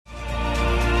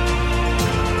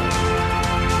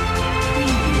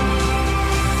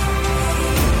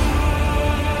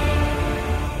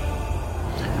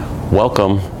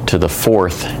Welcome to the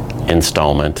fourth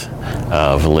installment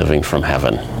of Living from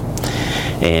Heaven.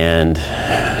 And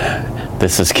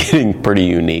this is getting pretty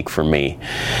unique for me.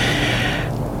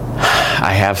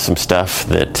 I have some stuff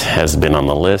that has been on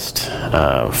the list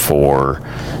for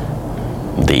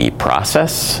the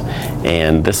process,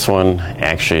 and this one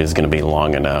actually is going to be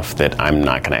long enough that I'm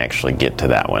not going to actually get to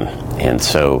that one. And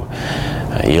so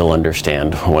you'll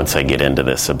understand once I get into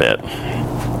this a bit.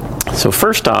 So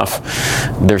first off,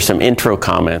 there's some intro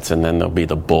comments, and then there'll be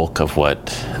the bulk of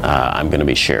what I'm going to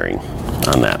be sharing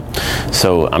on that.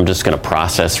 So I'm just going to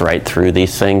process right through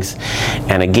these things.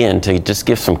 And again, to just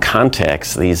give some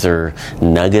context, these are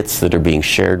nuggets that are being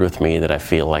shared with me that I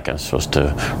feel like I'm supposed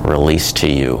to release to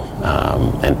you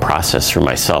and process through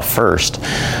myself first.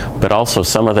 But also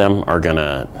some of them are going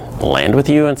to land with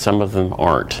you and some of them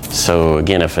aren't. So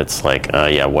again, if it's like,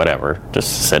 yeah, whatever,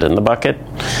 just sit in the bucket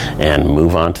and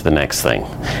move on to the next thing.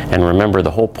 And remember,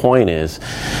 the whole point is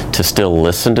to still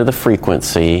listen to the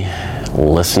frequency,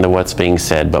 listen to what's being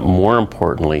said, but more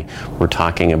importantly, we're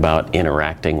talking about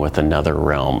interacting with another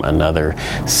realm, another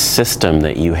system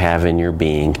that you have in your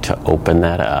being, to open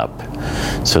that up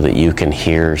so that you can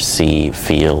hear, see,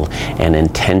 feel, and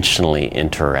intentionally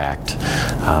interact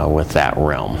with that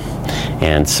realm.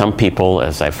 And some people,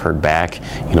 as I've heard back,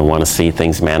 want to see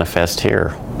things manifest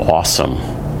here. Awesome.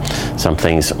 Some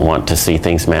things want to see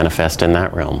things manifest in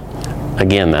that realm.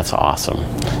 Again, that's awesome.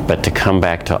 But to come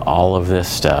back to all of this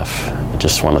stuff, I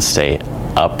just want to stay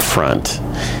up front.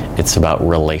 It's about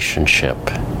relationship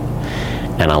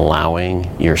and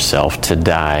allowing yourself to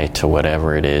die to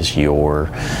whatever it is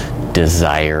your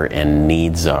desire and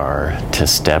needs are, to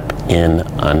step in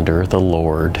under the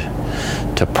Lord,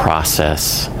 to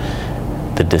process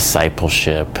the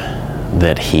discipleship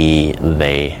that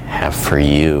they have for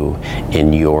you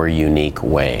in your unique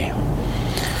way.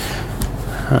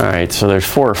 All right, so there's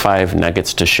 4 or 5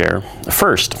 nuggets to share.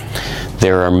 First,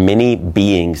 there are many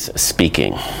beings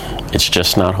speaking. It's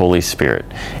just not Holy Spirit.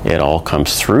 It all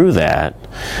comes through that,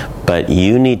 but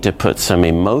you need to put some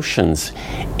emotions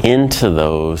into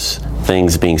those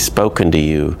things being spoken to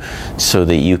you so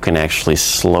that you can actually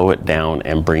slow it down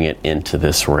and bring it into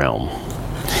this realm.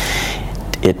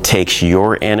 It takes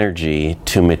your energy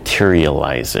to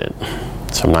materialize it.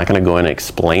 So I'm not going to go in and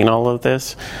explain all of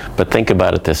this, but think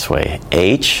about it this way.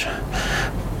 H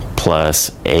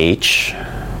plus H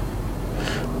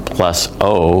plus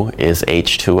O is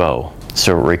H2O.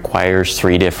 So it requires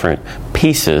 3 different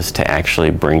pieces to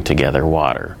actually bring together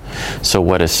water. So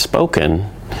what is spoken,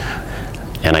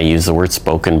 and I use the word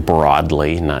spoken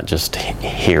broadly, not just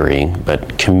hearing,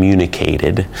 but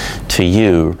communicated to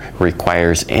you,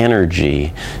 requires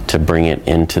energy to bring it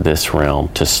into this realm,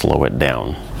 to slow it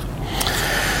down.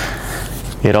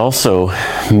 It also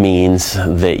means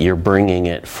that you're bringing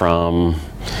it from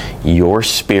your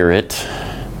spirit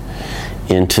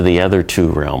into the other 2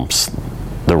 realms,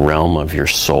 the realm of your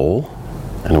soul,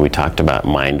 and we talked about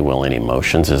mind, will, and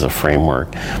emotions as a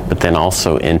framework, but then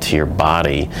also into your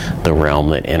body, the realm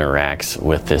that interacts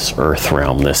with this earth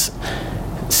realm, this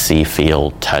see,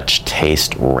 feel, touch,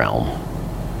 taste realm.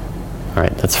 All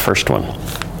right, that's the first one.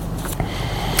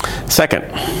 Second,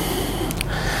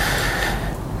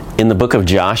 in the book of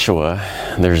Joshua,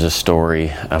 there's a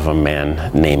story of a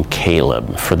man named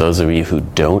Caleb. For those of you who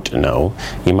don't know,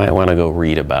 you might want to go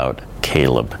read about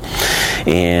Caleb.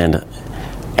 And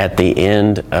at the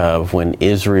end of when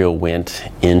Israel went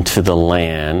into the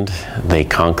land, they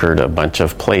conquered a bunch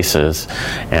of places,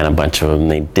 and a bunch of them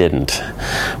they didn't.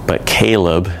 But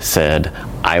Caleb said,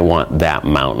 I want that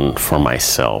mountain for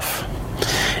myself.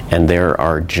 And there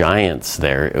are giants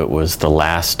there. It was the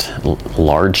last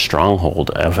large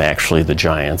stronghold of actually the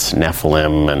giants,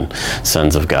 Nephilim and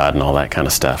sons of God and all that kind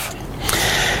of stuff.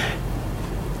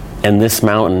 And this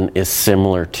mountain is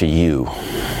similar to you.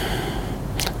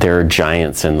 There are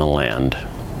giants in the land,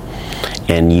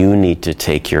 and you need to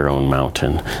take your own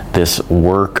mountain. This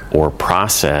work or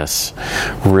process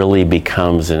really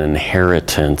becomes an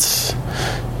inheritance.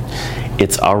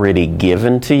 It's already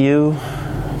given to you,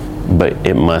 but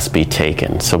it must be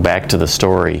taken. So back to the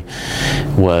story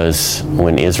was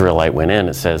when Israelite went in,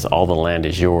 it says all the land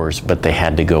is yours, but they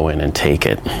had to go in and take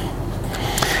it.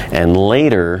 And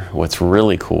later, what's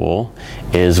really cool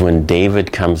is when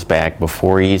David comes back,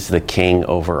 before he's the king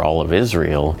over all of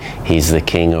Israel, he's the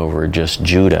king over just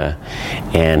Judah,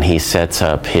 and he sets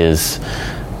up his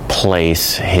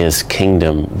place, his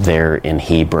kingdom there in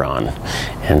Hebron.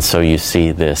 And so you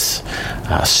see this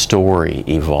story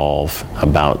evolve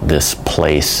about this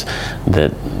place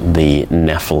that the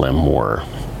Nephilim were.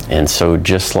 And so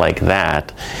just like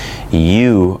that,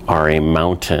 you are a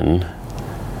mountain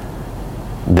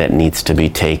that needs to be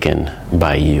taken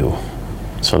by you.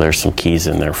 So there's some keys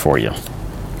in there for you.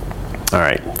 All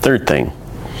right, third thing.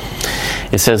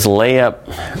 It says, lay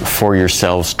up for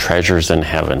yourselves treasures in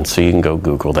heaven. So you can go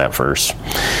Google that verse.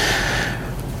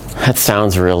 That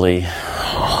sounds really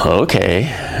okay,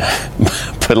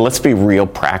 but let's be real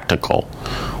practical.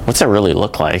 What's that really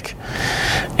look like?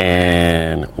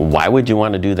 And why would you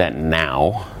want to do that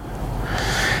now?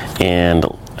 And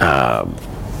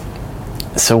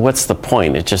so what's the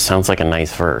point? It just sounds like a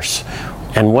nice verse.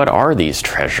 And what are these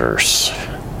treasures?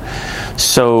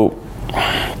 So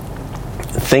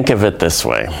think of it this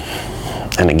way.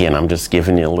 And again, I'm just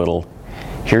giving you a little,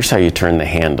 here's how you turn the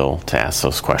handle to ask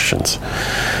those questions.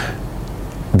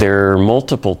 There are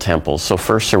multiple temples. So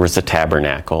first there was the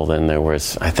tabernacle, then there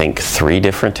was, I think, 3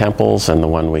 different temples, and the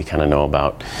one we kind of know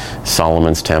about,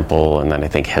 Solomon's temple, and then I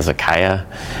think Hezekiah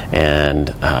and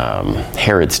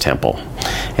Herod's temple.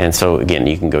 And so again,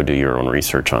 you can go do your own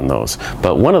research on those.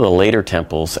 But one of the later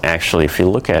temples, actually, if you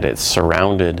look at it,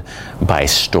 surrounded by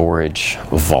storage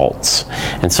vaults.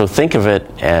 And so think of it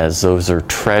as those are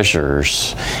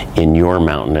treasures in your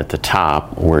mountain at the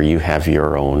top where you have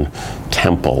your own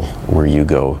temple where you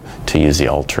go to use the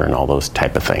altar and all those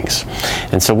type of things.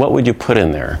 And so what would you put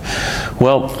in there?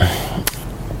 Well,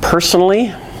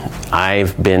 personally,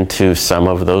 I've been to some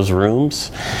of those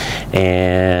rooms,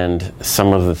 and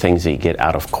some of the things that you get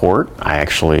out of court, I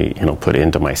actually, put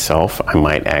into myself. I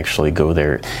might actually go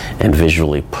there and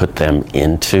visually put them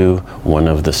into one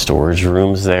of the storage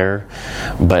rooms there,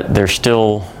 but they're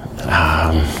still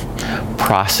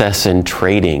process and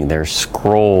trading. There's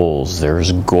scrolls,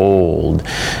 there's gold,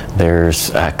 there's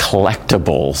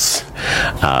collectibles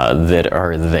that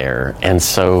are there. And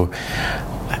so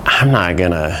I'm not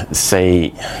going to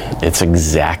say it's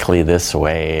exactly this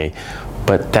way,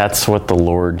 but that's what the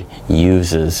Lord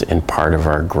uses in part of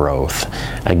our growth.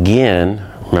 Again,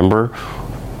 remember,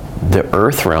 the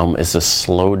earth realm is a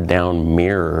slowed down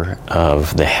mirror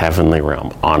of the heavenly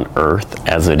realm on earth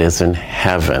as it is in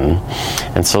heaven.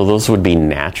 And so those would be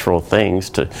natural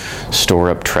things to store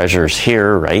up treasures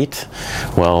here, right?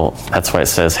 Well, that's why it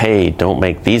says, hey, don't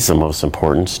make these the most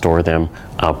important, store them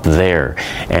up there.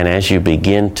 And as you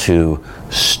begin to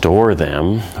store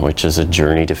them, which is a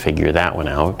journey to figure that one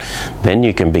out, then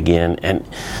you can begin and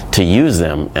to use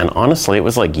them. And honestly, it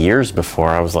was like years before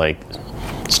I was like,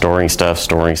 storing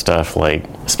stuff, like,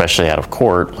 especially out of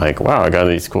court, like, wow, I got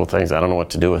these cool things, I don't know what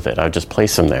to do with it. I would just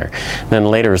place them there. And then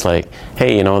later it's like,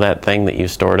 hey, that thing that you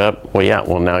stored up? Well, yeah,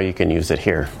 well, now you can use it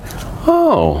here.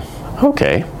 Oh,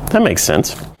 okay, that makes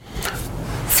sense.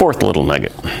 Fourth little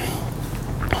nugget.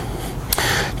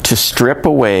 To strip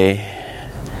away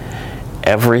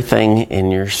everything in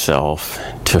yourself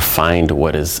to find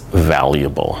what is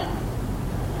valuable.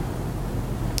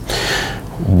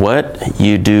 What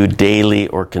you do daily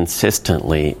or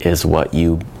consistently is what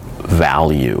you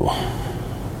value.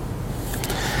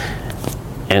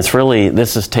 And it's really,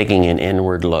 this is taking an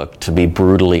inward look to be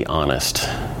brutally honest.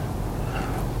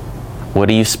 What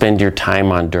do you spend your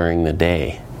time on during the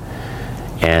day?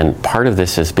 And part of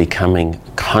this is becoming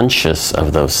conscious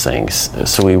of those things.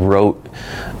 So we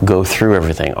go through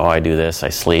everything. Oh, I do this, I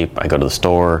sleep, I go to the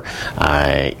store,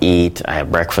 I eat, I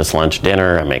have breakfast, lunch,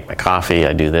 dinner, I make my coffee,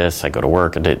 I do this, I go to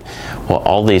work. Well,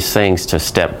 all these things to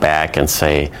step back and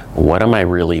say, what am I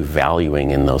really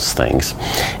valuing in those things?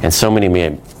 And so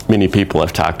many people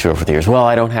I've talked to over the years, well,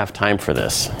 I don't have time for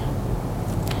this.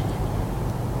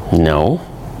 No,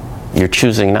 you're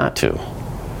choosing not to.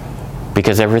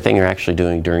 Because everything you're actually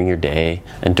doing during your day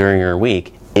and during your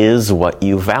week is what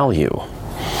you value.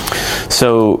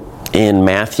 So in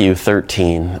Matthew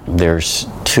 13, there's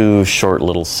 2 short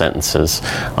little sentences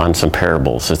on some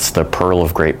parables. It's the pearl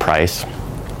of great price.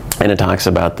 And it talks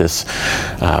about this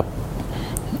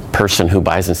person who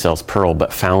buys and sells pearl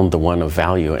but found the one of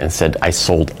value and said, I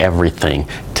sold everything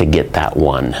to get that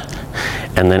one.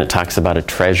 And then it talks about a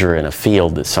treasure in a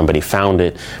field that somebody found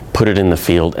it, put it in the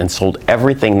field, and sold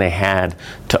everything they had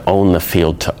to own the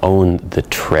field, to own the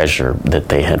treasure that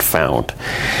they had found.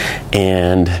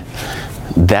 And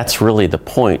that's really the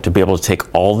point, to be able to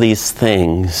take all these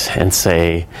things and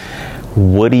say,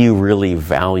 what do you really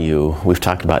value? We've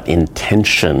talked about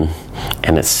intention,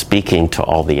 and it's speaking to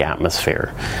all the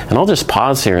atmosphere. And I'll just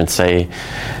pause here and say,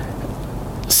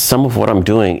 some of what I'm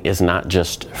doing is not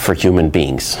just for human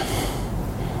beings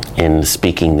in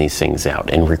speaking these things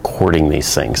out and recording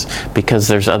these things, because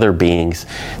there's other beings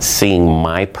seeing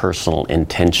my personal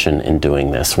intention in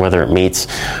doing this, whether it meets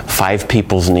 5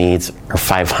 people's needs or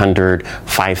 500,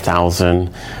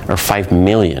 5,000, or 5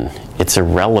 million. it's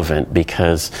irrelevant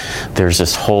because there's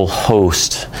this whole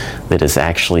host that is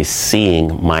actually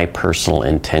seeing my personal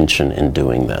intention in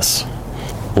doing this.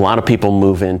 A lot of people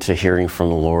move into hearing from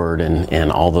the Lord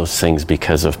and all those things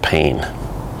because of pain.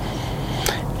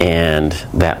 And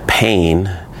that pain,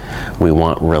 we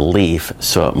want relief,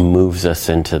 so it moves us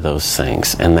into those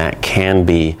things. And that can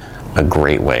be a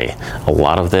great way. A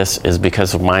lot of this is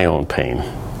because of my own pain.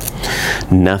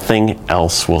 Nothing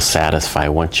else will satisfy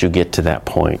once you get to that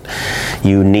point.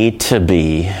 You need to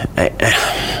be,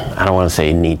 I don't want to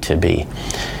say need to be,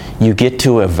 you get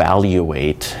to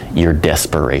evaluate your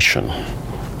desperation.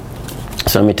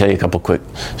 So let me tell you a couple quick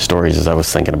stories as I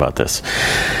was thinking about this.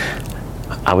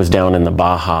 I was down in the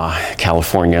Baja,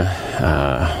 California,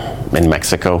 in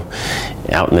Mexico,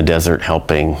 out in the desert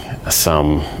helping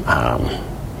some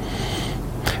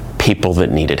people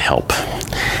that needed help.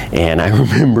 And I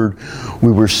remembered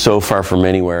we were so far from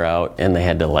anywhere out, and they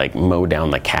had to like mow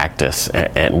down the cactus,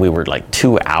 and we were like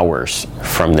 2 hours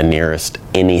from the nearest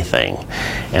anything.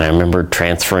 And I remember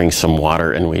transferring some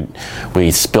water, and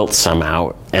we spilt some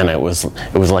out, and it was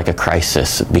like a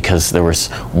crisis because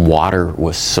water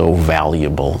was so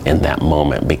valuable in that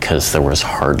moment because there was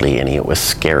hardly any. It was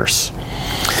scarce.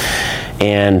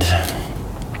 And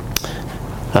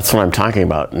that's what I'm talking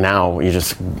about. Now you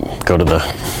just go to the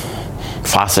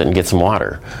faucet and get some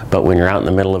water. But when you're out in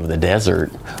the middle of the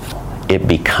desert, it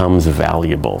becomes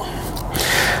valuable.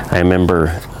 I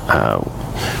remember I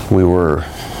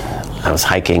was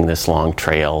hiking this long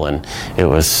trail, and it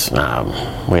was,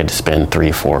 we had to spend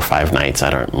 3, 4, 5 nights,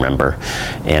 I don't remember.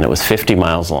 And it was 50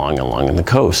 miles long along the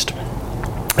coast.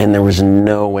 And there was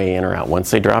no way in or out. Once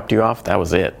they dropped you off, that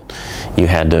was it. You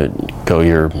had to go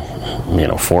your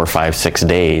 4, 5, 6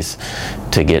 days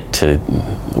to get to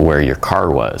where your car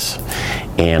was.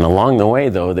 And along the way,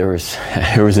 though, there was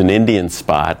an Indian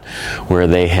spot where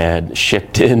they had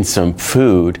shipped in some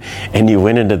food, and you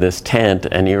went into this tent,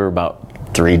 and you were about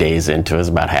 3 days into it, was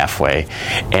about halfway,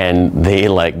 and they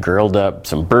like grilled up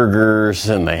some burgers,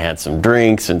 and they had some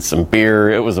drinks and some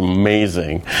beer. It was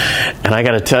amazing. And I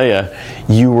got to tell you,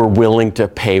 you were willing to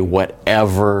pay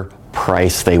whatever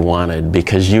price they wanted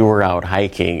because you were out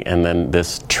hiking, and then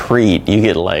this treat, you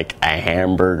get like a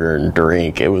hamburger and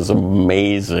drink. It was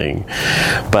amazing.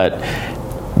 But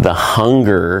the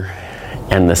hunger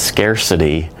and the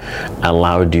scarcity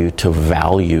allowed you to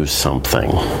value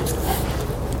something.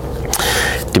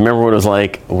 Do you remember what it was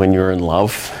like when you were in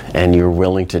love and you were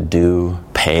willing to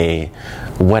pay,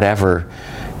 whatever,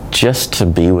 just to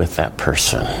be with that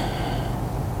person?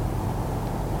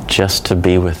 Just to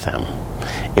be with them.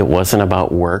 It wasn't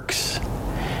about works.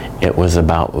 It was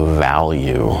about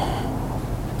value.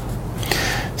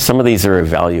 Some of these are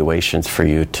evaluations for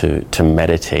you to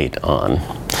meditate on.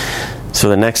 So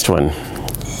the next one,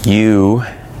 you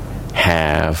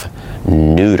have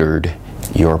neutered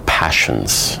your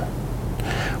passions.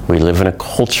 We live in a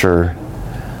culture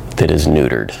that is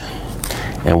neutered.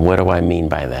 And what do I mean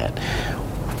by that?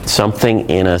 Something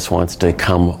in us wants to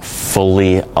come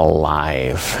fully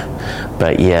alive,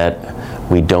 but yet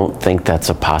we don't think that's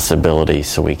a possibility,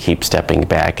 so we keep stepping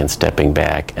back, and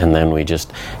then we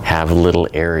just have little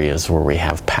areas where we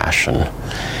have passion.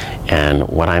 And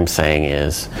what I'm saying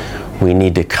is, we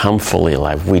need to come fully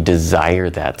alive. We desire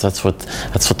that. That's what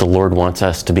the Lord wants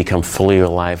us to become fully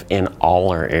alive in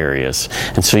all our areas.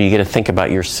 And so you get to think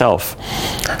about yourself.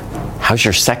 How's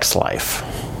your sex life?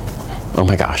 Oh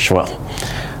my gosh, well,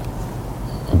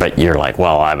 but you're like,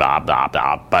 well,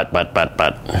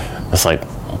 but. It's like,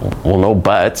 well, no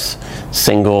buts.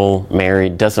 Single,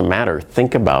 married, doesn't matter.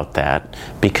 Think about that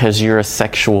because you're a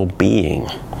sexual being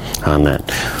on that.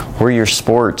 Where are your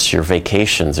sports, your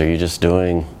vacations? Are you just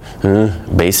doing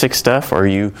basic stuff? Or are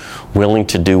you willing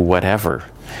to do whatever?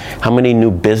 How many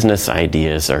new business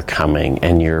ideas are coming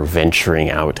and you're venturing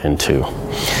out into?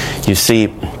 You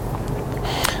see,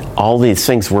 all these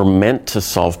things were meant to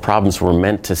solve problems. We're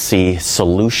meant to see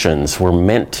solutions. We're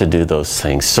meant to do those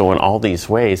things. So in all these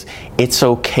ways, it's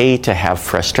okay to have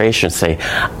frustration. Say,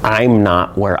 I'm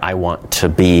not where I want to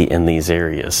be in these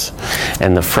areas.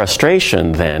 And the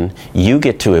frustration then, you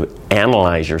get to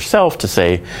analyze yourself to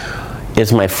say,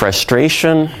 is my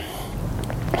frustration,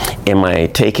 am I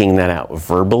taking that out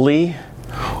verbally,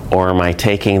 or am I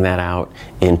taking that out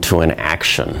into an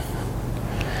action?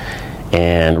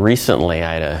 And recently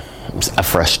I had a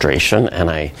frustration, and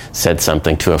I said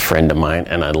something to a friend of mine,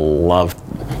 and I loved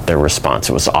their response.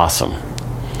 It was awesome.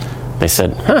 They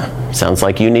said, sounds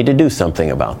like you need to do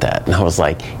something about that. And I was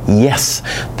like, yes,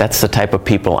 that's the type of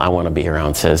people I want to be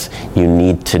around. Says you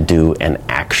need to do an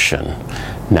action,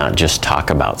 not just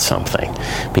talk about something.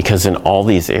 Because in all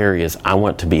these areas, I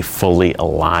want to be fully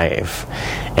alive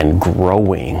and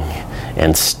growing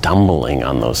and stumbling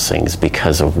on those things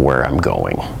because of where I'm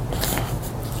going.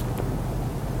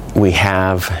 We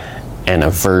have an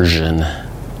aversion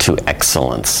to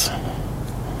excellence.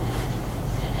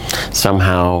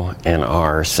 Somehow in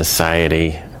our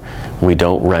society, we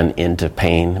don't run into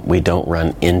pain, we don't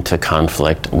run into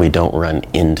conflict, we don't run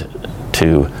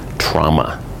into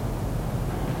trauma.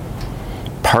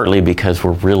 Partly because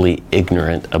we're really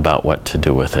ignorant about what to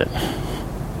do with it.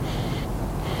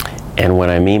 And what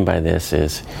I mean by this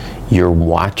is you're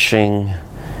watching,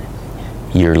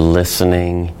 you're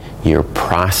listening, you're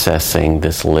processing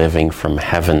this living from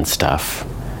heaven stuff,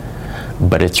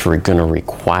 but it's going to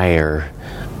require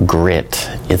grit.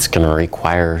 It's going to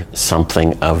require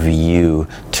something of you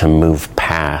to move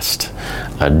past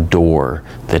a door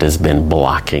that has been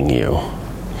blocking you.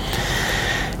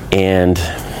 And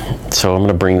so I'm going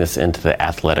to bring this into the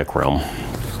athletic realm.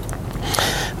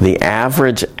 The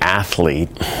average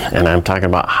athlete, and I'm talking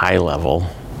about high level,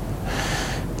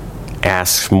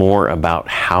 asks more about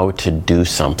how to do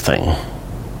something.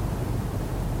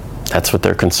 That's what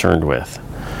they're concerned with.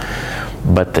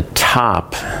 But the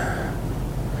top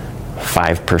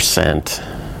 5%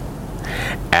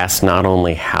 ask not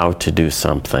only how to do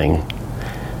something,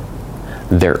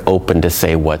 they're open to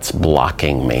say what's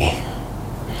blocking me.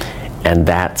 And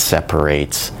that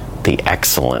separates the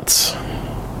excellence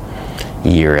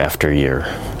year after year.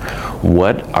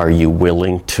 What are you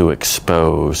willing to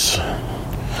expose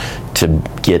to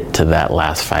get to that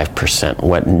last 5%?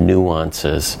 What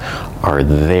nuances are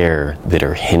there that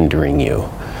are hindering you?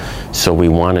 So we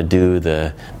want to do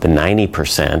the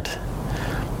 90%,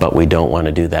 but we don't want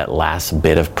to do that last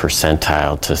bit of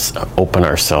percentile to open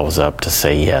ourselves up to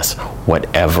say yes,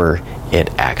 whatever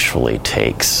it actually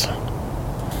takes.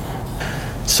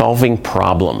 Solving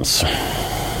problems.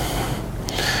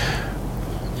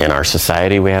 In our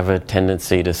society, we have a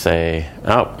tendency to say,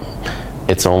 oh,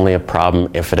 it's only a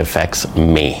problem if it affects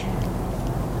me.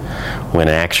 When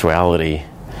in actuality,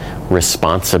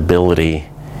 responsibility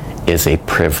is a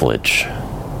privilege.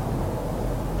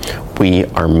 We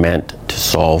are meant to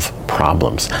solve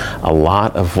problems. A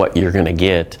lot of what you're going to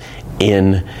get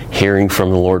in hearing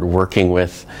from the Lord, working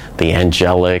with the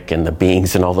angelic and the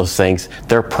beings and all those things,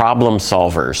 they're problem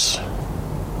solvers.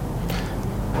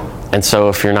 And so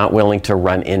if you're not willing to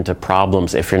run into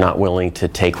problems, if you're not willing to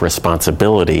take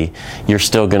responsibility, you're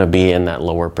still going to be in that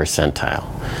lower percentile.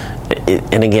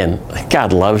 And again,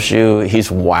 God loves you.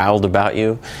 He's wild about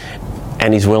you.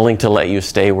 And He's willing to let you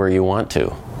stay where you want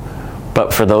to.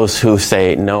 But for those who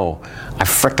say, no, I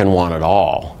frickin' want it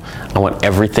all. I want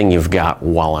everything you've got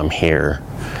while I'm here.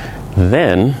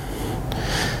 Then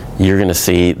you're going to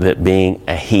see that being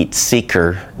a heat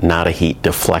seeker, not a heat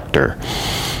deflector,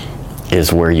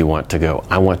 is where you want to go.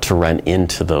 I want to run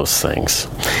into those things.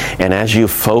 And as you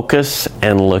focus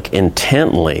and look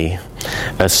intently,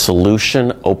 a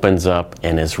solution opens up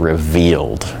and is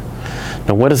revealed.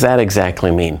 Now, what does that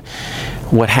exactly mean?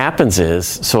 What happens is,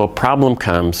 so a problem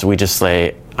comes, we just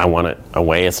say, I want it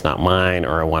away, it's not mine,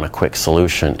 or I want a quick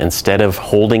solution. Instead of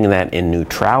holding that in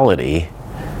neutrality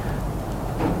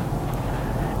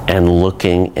and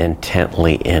looking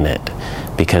intently in it.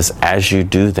 Because as you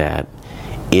do that,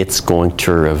 it's going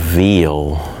to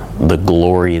reveal the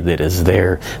glory that is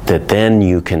there, that then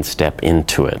you can step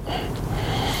into it.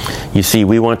 You see,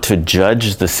 we want to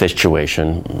judge the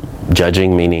situation,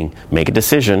 judging meaning make a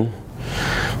decision,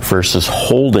 versus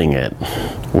holding it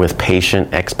with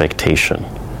patient expectation.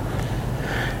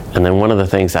 And then one of the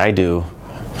things I do,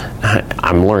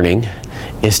 I'm learning,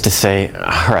 is to say,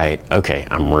 all right, okay,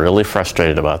 I'm really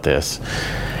frustrated about this.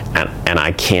 And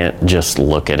I can't just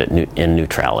look at it in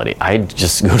neutrality. I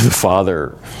just go to the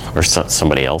Father or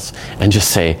somebody else and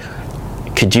just say,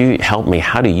 could you help me?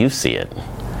 How do you see it?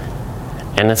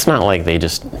 And it's not like they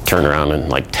just turn around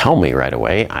and tell me right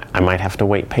away. I might have to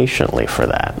wait patiently for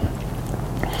that.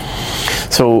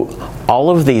 So all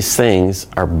of these things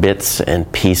are bits and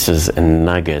pieces and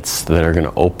nuggets that are going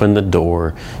to open the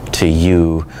door to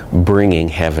you bringing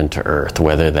heaven to earth,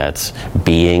 whether that's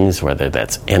beings, whether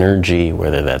that's energy,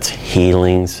 whether that's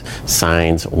healings,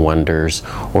 signs, wonders,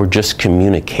 or just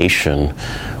communication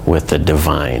with the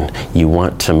divine. You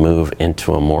want to move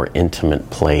into a more intimate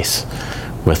place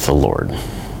with the Lord.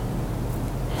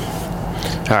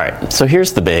 All right, so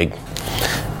here's the big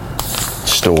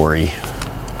story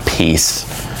piece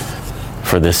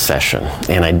for this session.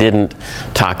 And I didn't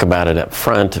talk about it up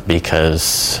front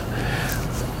because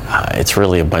it's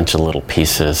really a bunch of little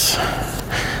pieces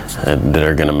that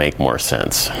are going to make more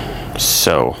sense.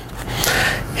 So,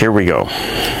 here we go.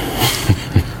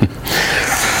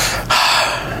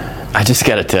 I just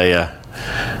got to tell you,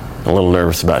 I'm a little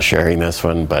nervous about sharing this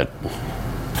one, but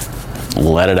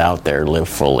let it out there, live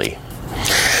fully.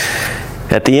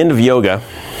 At the end of yoga,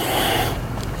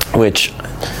 which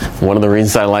one of the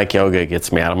reasons I like yoga, it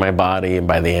gets me out of my body, and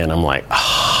by the end I'm like,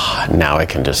 now I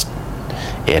can just,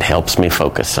 it helps me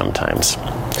focus sometimes.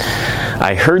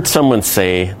 I heard someone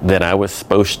say that I was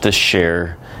supposed to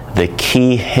share the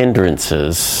key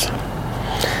hindrances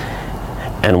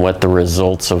and what the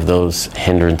results of those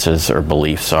hindrances or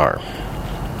beliefs are.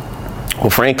 Well,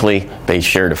 frankly, they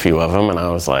shared a few of them, and I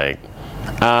was like,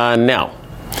 no.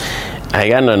 I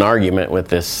got in an argument with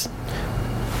this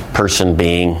person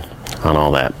being on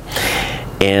all that.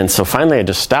 And so finally I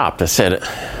just stopped. I said,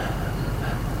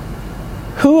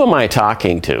 who am I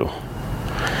talking to?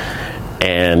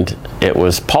 And it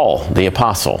was Paul, the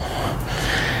apostle.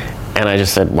 And I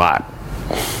just said, what?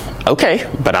 Okay,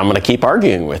 but I'm going to keep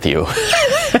arguing with you.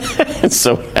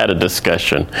 So we had a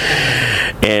discussion.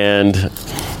 And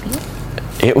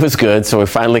it was good. So we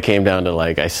finally came down to,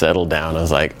 I settled down. I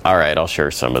was like, all right, I'll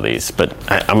share some of these. But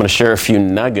I'm going to share a few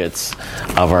nuggets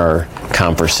of our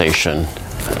conversation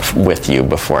with you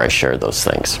before I share those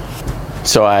things.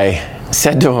 So I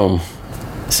said to him,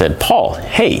 Paul,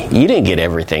 hey, you didn't get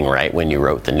everything right when you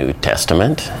wrote the New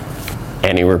Testament.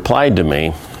 And he replied to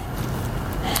me,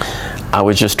 I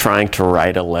was just trying to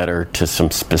write a letter to some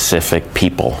specific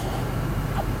people.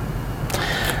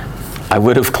 I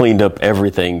would have cleaned up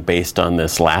everything based on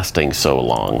this lasting so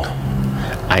long.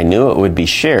 I knew it would be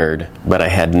shared, but I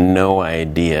had no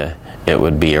idea it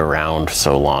would be around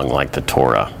so long like the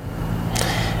Torah.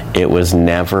 It was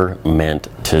never meant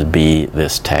to be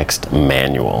this text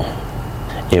manual.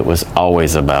 It was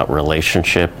always about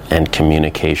relationship and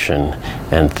communication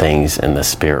and things in the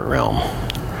spirit realm.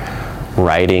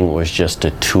 Writing was just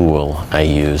a tool I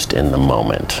used in the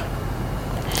moment.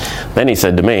 Then he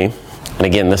said to me, and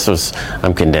again,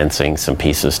 I'm condensing some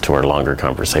pieces to our longer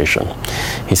conversation.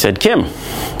 He said, Kim,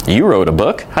 you wrote a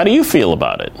book. How do you feel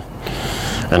about it?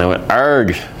 And I went,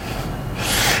 arg.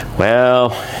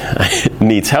 Well, it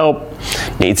needs help,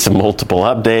 needs some multiple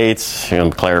updates,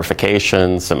 some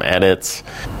clarifications, some edits.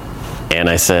 And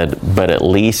I said, but at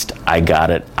least I got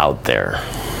it out there.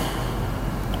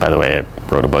 By the way, I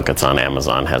wrote a book that's on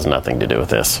Amazon, has nothing to do with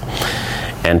this.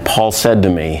 And Paul said to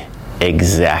me,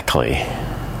 exactly.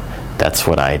 That's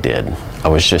what I did. I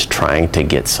was just trying to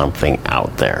get something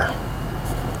out there.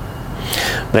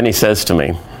 Then he says to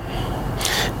me,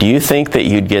 do you think that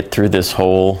you'd get through this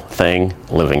whole thing,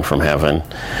 living from heaven,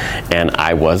 and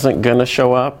I wasn't going to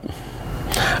show up?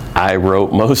 I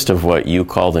wrote most of what you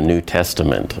call the New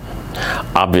Testament.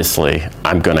 Obviously,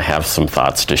 I'm going to have some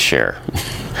thoughts to share.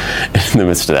 In the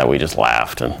midst of that, we just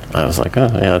laughed, and I was like,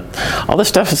 oh, yeah. All this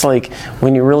stuff is like,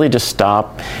 when you really just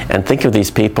stop and think of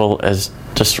these people as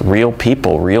just real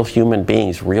people, real human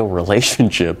beings, real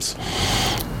relationships,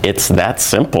 it's that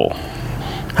simple.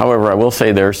 However, I will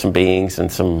say there are some beings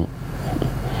and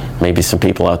maybe some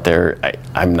people out there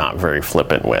I'm not very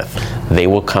flippant with. They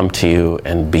will come to you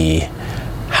and be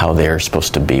how they're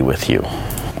supposed to be with you.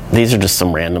 These are just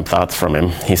some random thoughts from him.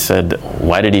 He said,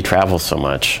 why did he travel so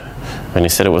much? And he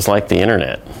said it was like the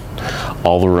internet.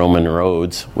 All the Roman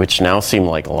roads, which now seem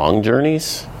like long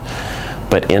journeys,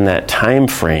 but in that time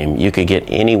frame, you could get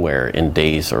anywhere in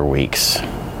days or weeks.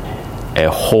 A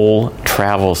whole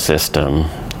travel system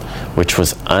which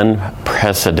was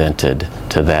unprecedented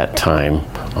to that time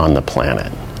on the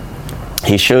planet.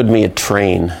 He showed me a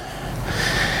train,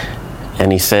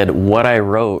 and he said what I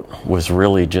wrote was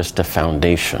really just a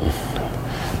foundation.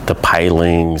 The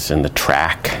pilings and the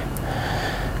track.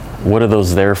 What are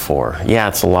those there for? Yeah,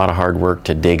 it's a lot of hard work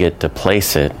to dig it, to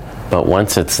place it, but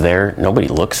once it's there, nobody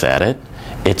looks at it.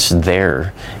 It's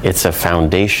there. It's a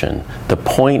foundation. The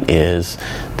point is,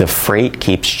 the freight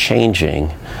keeps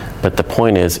changing, but the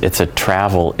point is, it's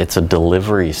a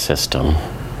delivery system,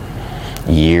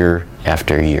 year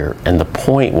after year. And the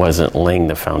point wasn't laying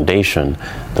the foundation.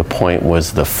 The point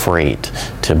was the freight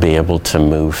to be able to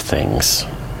move things.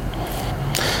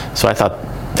 So I thought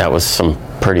that was some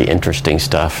pretty interesting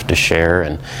stuff to share.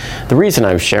 And the reason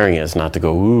I'm sharing it is not to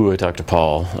go, ooh, I talked to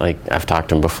Paul. Like, I've talked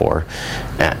to him before.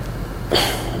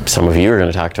 Some of you are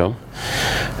going to talk to him.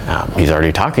 He's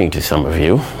already talking to some of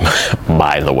you,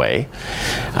 by the way.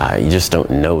 You just don't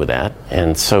know that.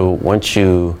 And so once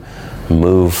you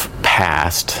move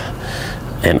past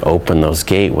and open those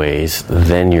gateways,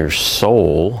 then your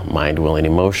soul, mind, will, and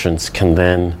emotions can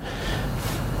then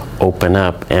open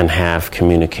up and have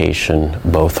communication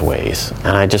both ways.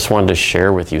 And I just wanted to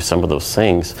share with you some of those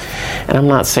things. And I'm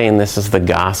not saying this is the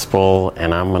gospel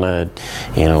and I'm going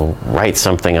to, write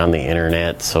something on the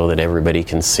internet so that everybody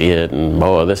can see it and,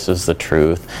 oh, this is the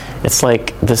truth. It's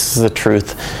like, this is the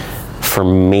truth for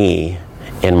me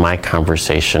in my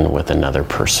conversation with another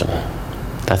person.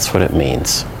 That's what it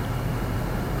means.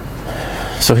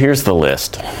 So here's the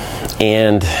list.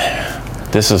 And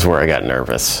this is where I got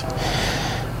nervous.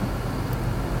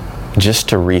 Just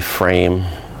to reframe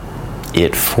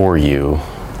it for you,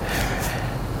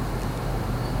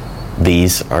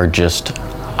 these are just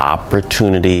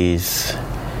opportunities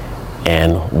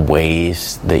and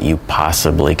ways that you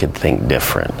possibly could think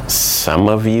different. Some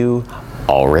of you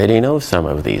already know some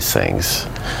of these things.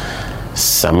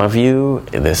 Some of you,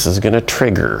 this is going to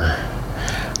trigger.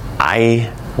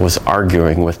 I was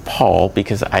arguing with Paul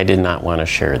because I did not want to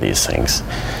share these things.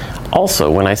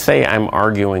 Also, when I say I'm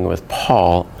arguing with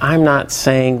Paul, I'm not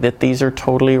saying that these are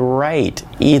totally right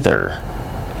either.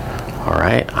 All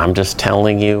right? I'm just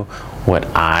telling you what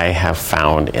I have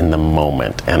found in the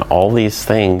moment. And all these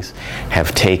things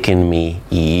have taken me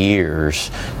years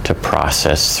to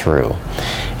process through.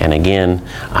 And again,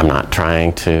 I'm not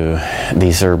trying to,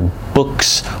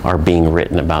 books are being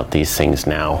written about these things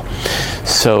now.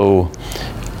 So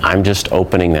I'm just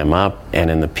opening them up, and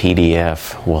in the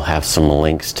PDF we'll have some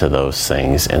links to those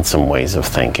things and some ways of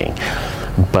thinking.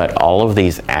 But all of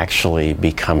these actually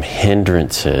become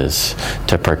hindrances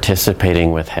to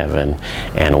participating with heaven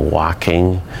and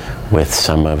walking with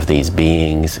some of these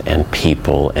beings and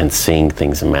people and seeing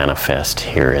things manifest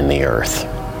here in the earth.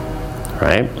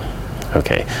 Right?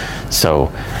 Okay,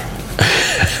 so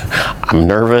I'm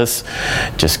nervous.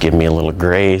 Just give me a little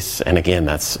grace. And again,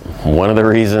 that's one of the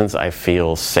reasons I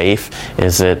feel safe,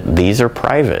 is that these are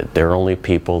private. They're only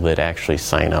people that actually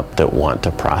sign up that want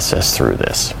to process through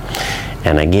this.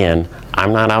 And again,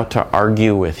 I'm not out to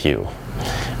argue with you.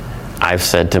 I've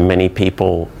said to many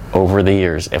people over the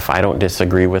years, if I don't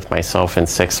disagree with myself in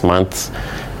 6 months,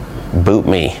 boot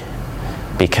me,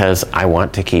 because I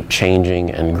want to keep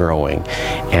changing and growing.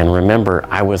 And remember,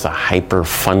 I was a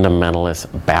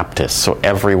hyper-fundamentalist Baptist, so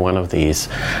every one of these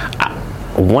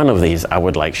I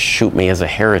would shoot me as a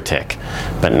heretic.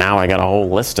 But now I got a whole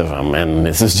list of them, and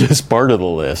this is just part of the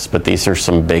list, but these are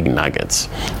some big nuggets.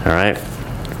 All right?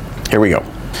 Here we go.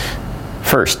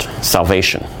 First,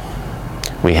 salvation.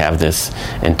 We have this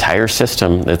entire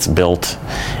system that's built,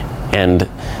 and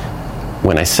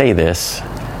when I say this,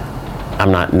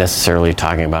 I'm not necessarily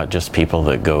talking about just people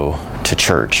that go to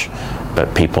church,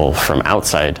 but people from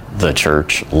outside the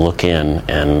church look in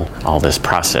and all this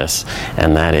process,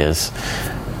 and that is,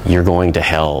 you're going to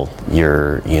hell,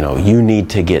 you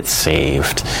need to get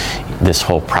saved. This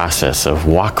whole process of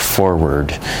walk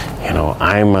forward,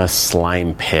 I'm a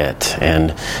slime pit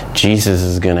and Jesus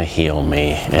is going to heal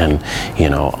me, and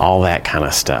all that kind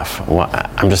of stuff. Well,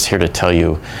 I'm just here to tell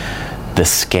you, the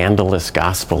scandalous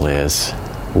gospel is,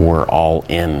 we're all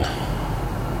in.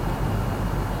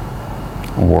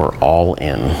 We're all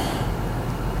in.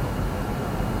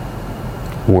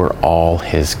 We're all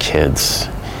his kids.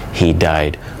 He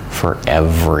died for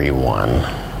everyone.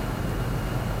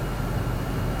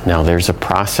 Now there's a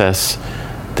process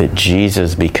that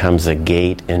Jesus becomes a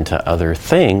gate into other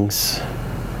things,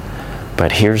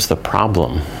 but here's the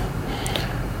problem.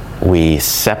 We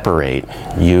separate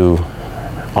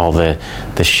all the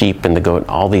sheep and the goat,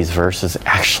 all these verses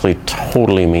actually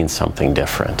totally mean something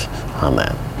different on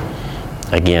that.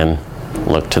 Again,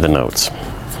 look to the notes.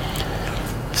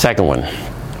 Second one,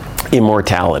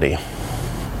 immortality.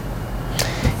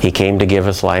 He came to give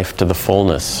us life to the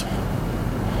fullness.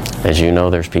 As you know,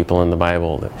 there's people in the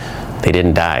Bible that they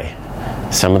didn't die.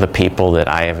 Some of the people that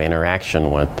I have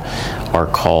interaction with are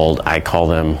called, I call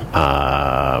them,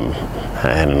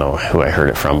 I don't know who I heard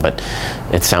it from, but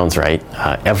it sounds right,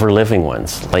 ever-living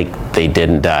ones, like they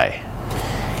didn't die.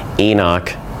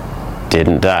 Enoch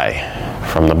didn't die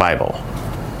from the Bible.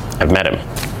 I've met him.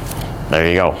 There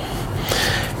you go.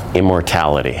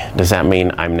 Immortality. Does that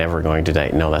mean I'm never going to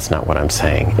die? No, that's not what I'm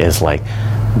saying. It's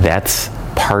that's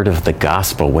part of the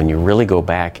gospel. When you really go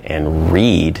back and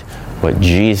read what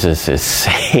Jesus is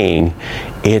saying,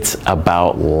 it's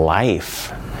about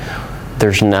life.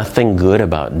 There's nothing good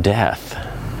about death.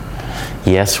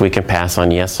 Yes, we can pass on,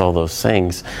 yes, all those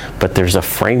things, but there's a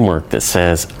framework that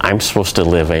says I'm supposed to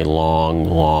live a long,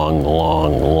 long,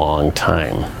 long, long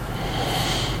time.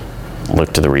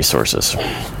 Look to the resources.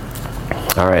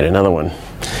 All right, another one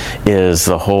is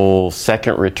the whole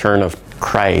second return of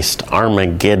Christ,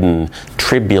 Armageddon,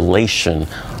 tribulation,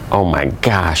 oh my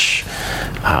gosh.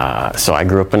 So I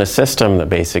grew up in a system that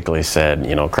basically said,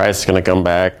 Christ's going to come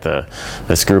back,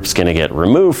 this group's going to get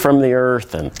removed from the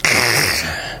earth, and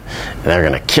they're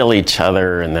going to kill each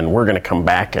other, and then we're going to come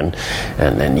back, and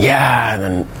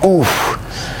then, oof.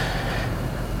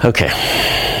 Okay,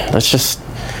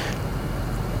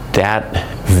 that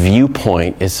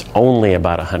viewpoint is only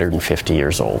about 150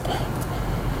 years old.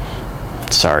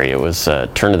 Sorry, it was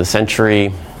turn of the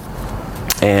century,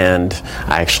 and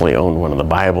I actually owned one of the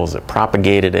Bibles that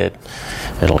propagated it.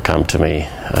 It'll come to me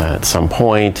at some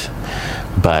point.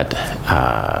 But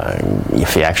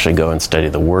if you actually go and study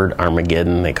the word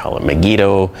Armageddon, they call it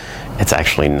Megiddo. It's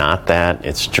actually not that.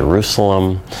 It's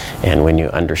Jerusalem. And when you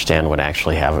understand what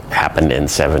actually happened in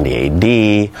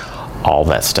 70 AD, all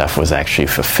that stuff was actually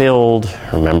fulfilled.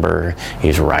 Remember,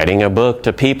 he's writing a book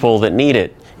to people that need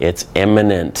it. It's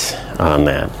imminent on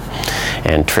that.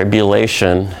 And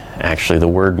tribulation, actually the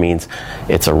word means,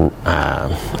 it's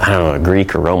a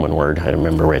Greek or Roman word, I don't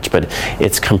remember which, but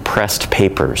it's compressed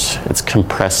papers. It's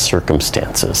compressed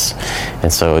circumstances.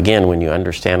 And so again, when you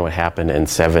understand what happened in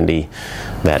 70,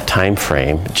 that time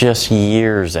frame, just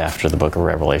years after the book of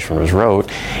Revelation was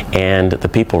wrote, and the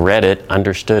people read it,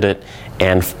 understood it,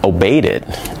 and obeyed it.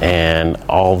 And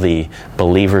all the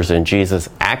believers in Jesus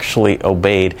actually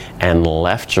obeyed and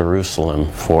left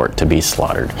Jerusalem for it to be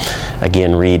slaughtered.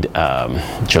 Again, read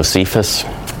Josephus,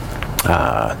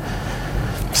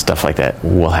 stuff like that.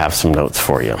 We'll have some notes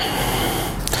for you.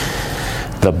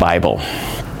 The Bible.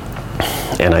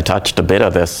 And I touched a bit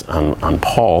of this on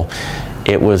Paul.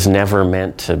 It was never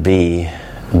meant to be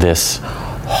this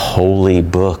holy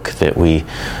book that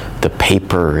the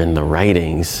paper and the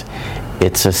writings.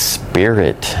 It's a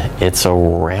spirit. It's a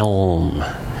realm.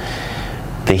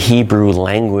 The Hebrew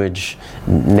language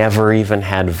never even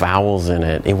had vowels in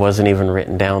it. It wasn't even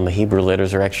written down. The Hebrew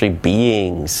letters are actually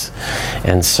beings.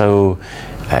 And so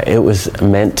it was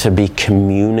meant to be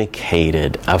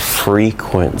communicated, a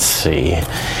frequency.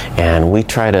 And we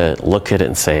try to look at it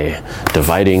and say,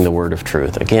 dividing the word of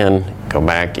truth. Again, go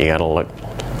back, you got to look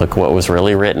what was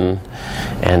really written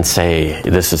and say,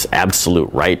 this is absolute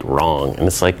right, wrong. And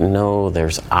it's like, no,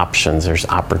 there's options, there's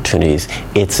opportunities.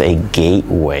 It's a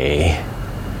gateway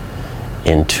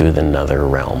into the nether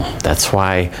realm. That's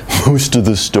why most of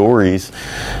the stories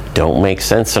don't make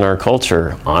sense in our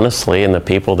culture. Honestly, and the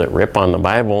people that rip on the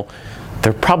Bible,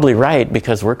 they're probably right,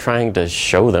 because we're trying to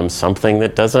show them something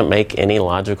that doesn't make any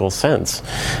logical sense.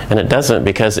 And it doesn't,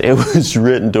 because it was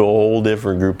written to a whole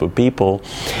different group of people.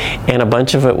 And a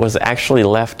bunch of it was actually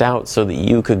left out so that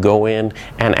you could go in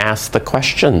and ask the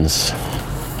questions.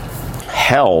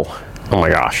 Hell. Oh my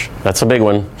gosh, that's a big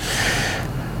one.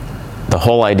 The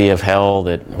whole idea of hell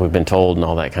that we've been told and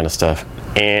all that kind of stuff,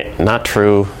 not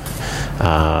true.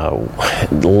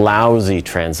 Lousy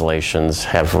translations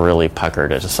have really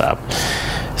puckered us up.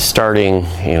 Starting,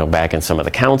 back in some of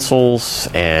the councils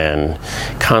and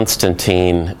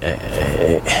Constantine,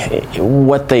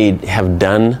 what they have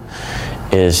done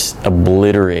is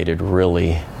obliterated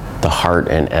really the heart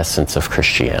and essence of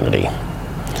Christianity.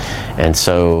 And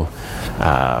so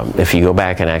if you go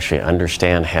back and actually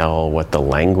understand hell, what the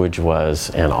language was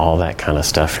and all that kind of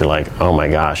stuff, you're like, oh my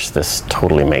gosh, this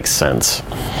totally makes sense.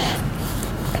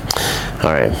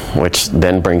 All right, which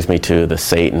then brings me to the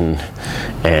Satan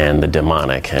and the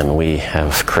demonic. And we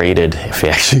have created, if you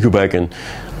actually go back and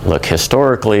look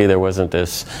historically, there wasn't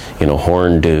this,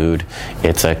 horned dude.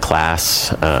 It's a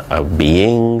class of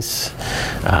beings,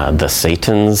 the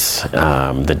Satans,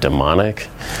 the demonic.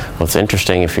 Well, it's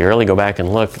interesting, if you really go back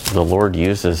and look, the Lord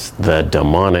uses the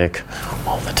demonic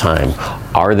all the time.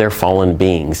 Are there fallen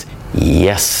beings?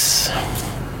 Yes.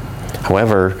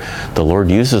 However, the Lord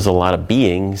uses a lot of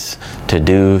beings to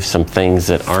do some things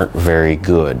that aren't very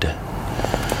good.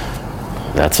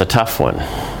 That's a tough one.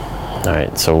 All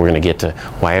right, so we're going to get to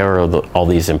why are all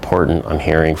these important on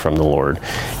hearing from the Lord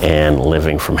and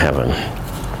living from heaven.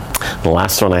 The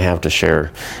last one I have to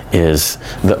share is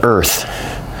the earth.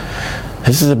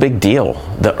 This is a big deal.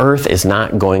 The earth is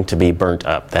not going to be burnt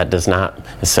up. That does not,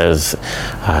 it says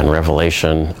in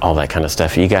Revelation, all that kind of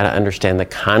stuff. You got to understand the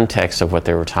context of what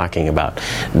they were talking about.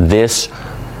 This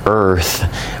earth,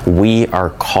 we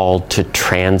are called to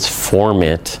transform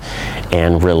it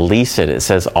and release it. It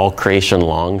says all creation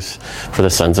longs for the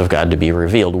sons of God to be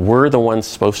revealed. We're the ones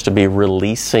supposed to be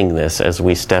releasing this as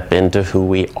we step into who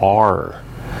we are.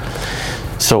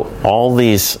 So all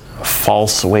these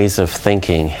false ways of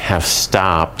thinking have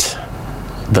stopped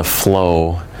the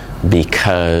flow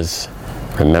because,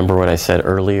 remember what I said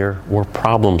earlier, we're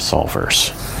problem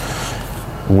solvers.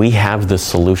 We have the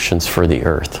solutions for the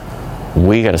earth.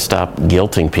 We got to stop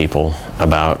guilting people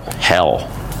about hell.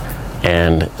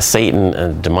 And Satan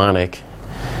and demonic,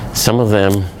 some of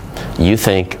them you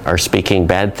think are speaking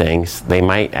bad things. They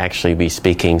might actually be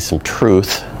speaking some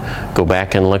truth. Go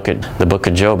back and look at the book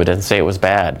of Job. It doesn't say it was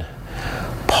bad.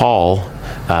 Paul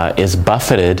is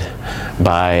buffeted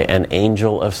by an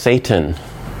angel of Satan.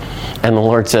 And the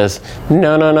Lord says,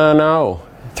 no, no, no, no.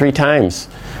 3 times.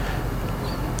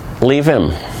 Leave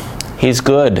him. He's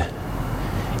good.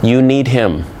 You need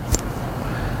him.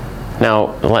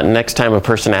 Now, next time a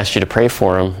person asks you to pray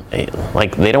for them,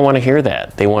 they don't want to hear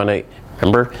that. They want to,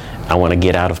 remember, I want to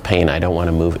get out of pain. I don't want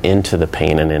to move into the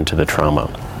pain and into the trauma.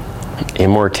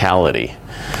 Immortality.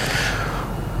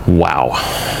 Wow.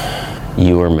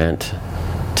 You are meant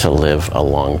to live a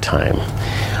long time.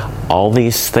 All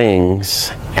these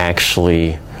things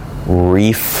actually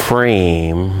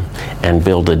reframe and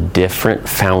build a different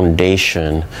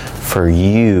foundation for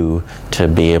you to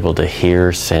be able to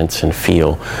hear, sense, and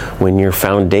feel. When your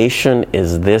foundation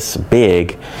is this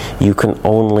big, you can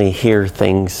only hear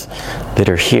things that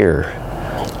are here.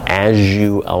 As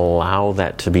you allow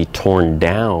that to be torn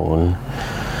down,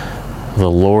 the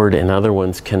Lord and other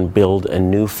ones can build a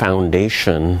new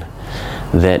foundation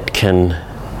that can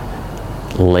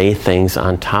lay things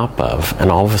on top of.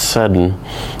 And all of a sudden,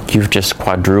 you've just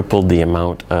quadrupled the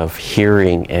amount of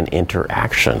hearing and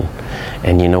interaction.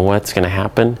 And you know what's going to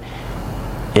happen?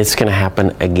 It's going to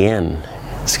happen again.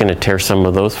 It's going to tear some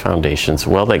of those foundations.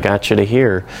 Well, that got you to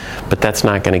here, but that's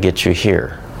not going to get you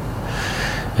here.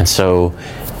 And so,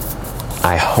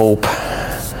 I hope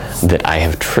that I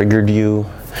have triggered you.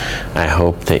 I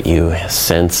hope that you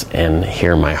sense and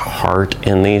hear my heart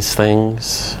in these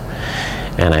things.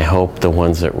 And I hope the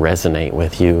ones that resonate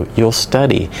with you, you'll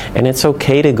study. And it's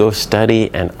okay to go study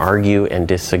and argue and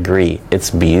disagree. It's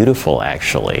beautiful,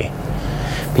 actually.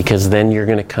 Because then you're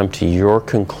going to come to your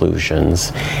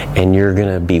conclusions and you're going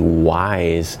to be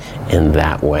wise in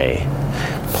that way.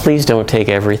 Please don't take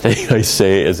everything I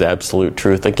say as absolute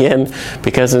truth. Again,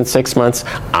 because in 6 months,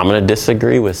 I'm going to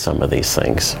disagree with some of these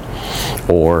things.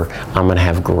 Or I'm going to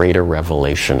have greater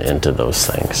revelation into those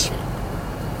things.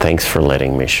 Thanks for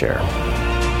letting me share.